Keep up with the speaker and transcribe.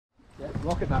Yeah,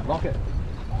 lock it, mate, lock it.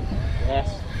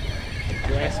 Yes.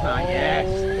 Yes, mate,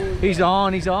 yes. He's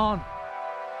on, he's on.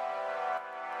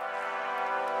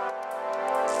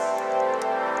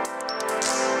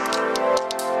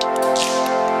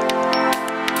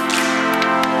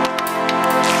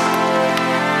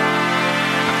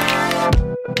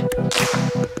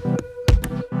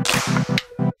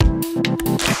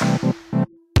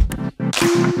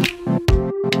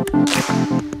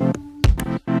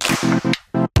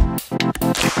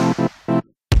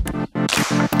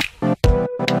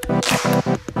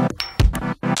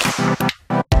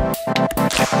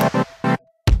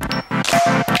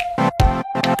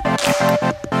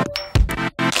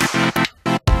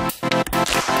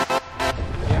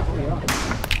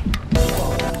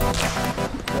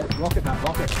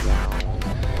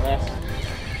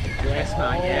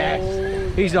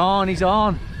 He's on, he's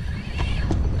on.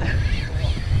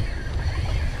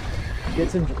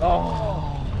 Gets him.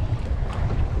 Oh,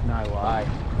 no way.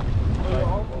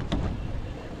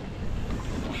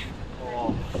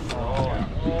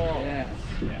 Yes.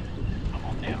 Yeah. Come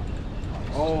on now.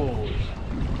 Oh.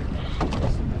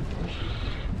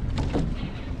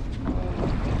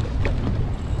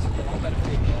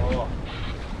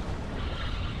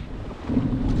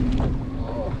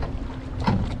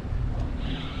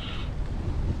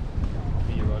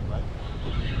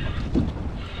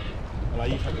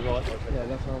 Yeah,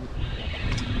 that's all.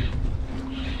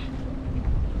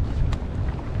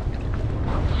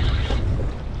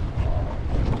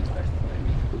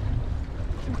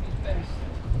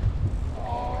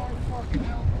 Oh, fucking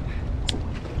hell.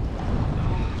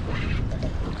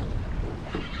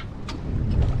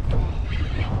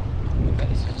 I bet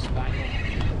this is a Spangled.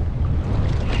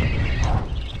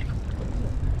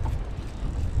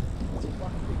 It's a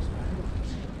fucking big Spangled.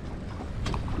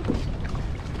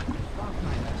 Fuck,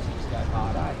 mate, that thing's go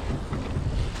hard, eh?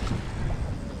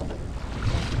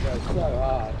 It goes so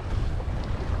hard.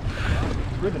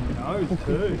 Rid of the nose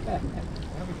too.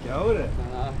 Have a go at it.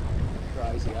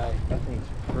 Crazy, eh? That thing's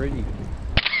pretty.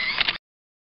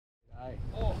 Hey.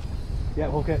 Oh. Yeah,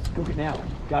 hook it now.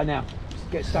 Go now. Just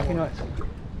get stuck into it.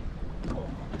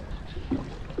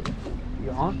 You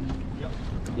on? Yep.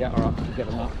 Yeah, alright, get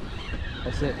them up.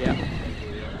 That's it, yeah.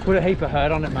 Put a heap of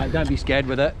hurt on it, mate. Don't be scared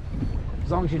with it.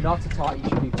 As long as your knots are tight, you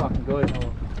should be fucking good.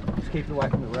 Just keep it away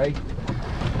from the reef.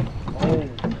 Oh.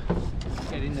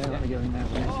 Get in there, let me get in there.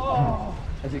 Oh.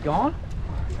 Has it gone?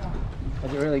 Yeah.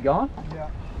 Has it really gone? Yeah.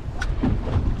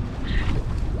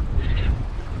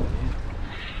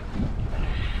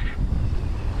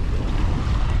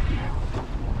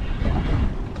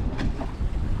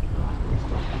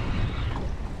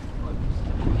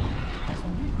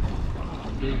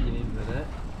 Digging in with it.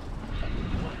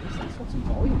 That's got some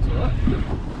volume to it.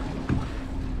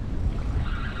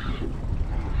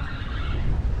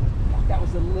 That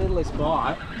was the littlest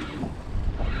bite.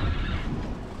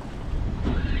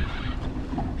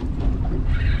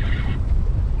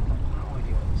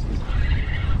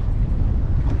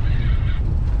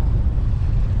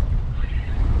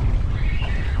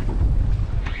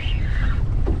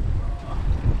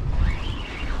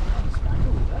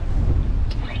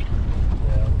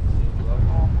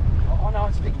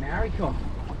 Maori Cod.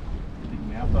 Big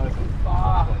mouth open.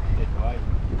 Fuck. Dead weight.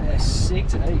 They're sick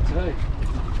to eat too.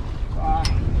 Fuck.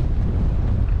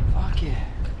 Fuck yeah.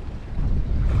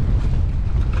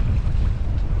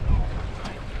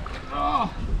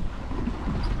 Oh.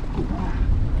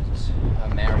 Just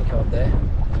a Maori Cod there.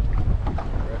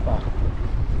 Ripper.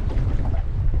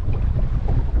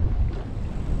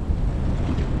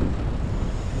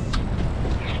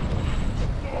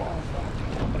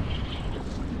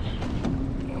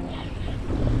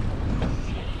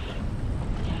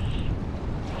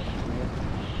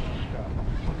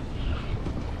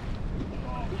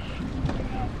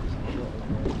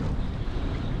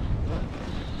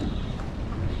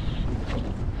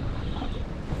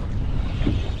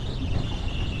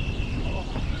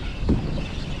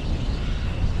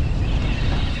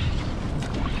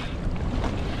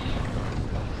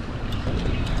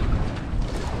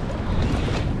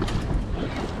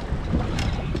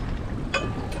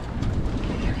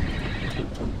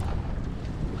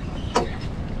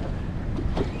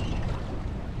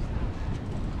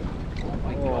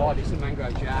 Oh, this is a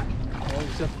Mangrove Jack. Oh,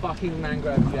 it's a fucking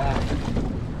Mangrove Jack.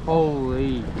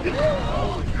 Holy.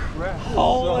 Holy crap.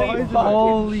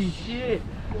 Holy shit.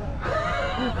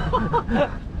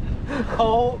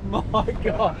 Oh my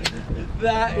god.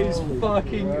 That is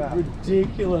fucking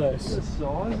ridiculous. The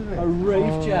size of it. A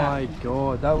reef jack. Oh my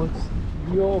god, that looks...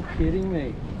 You're kidding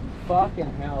me.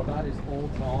 Fucking hell, that is all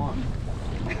time.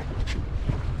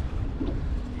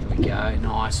 we go,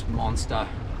 nice monster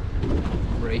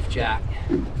reef jack.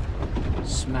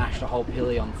 Smashed a whole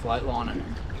pilly on the float liner.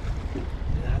 Look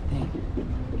at that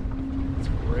thing. It's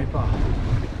a ripper.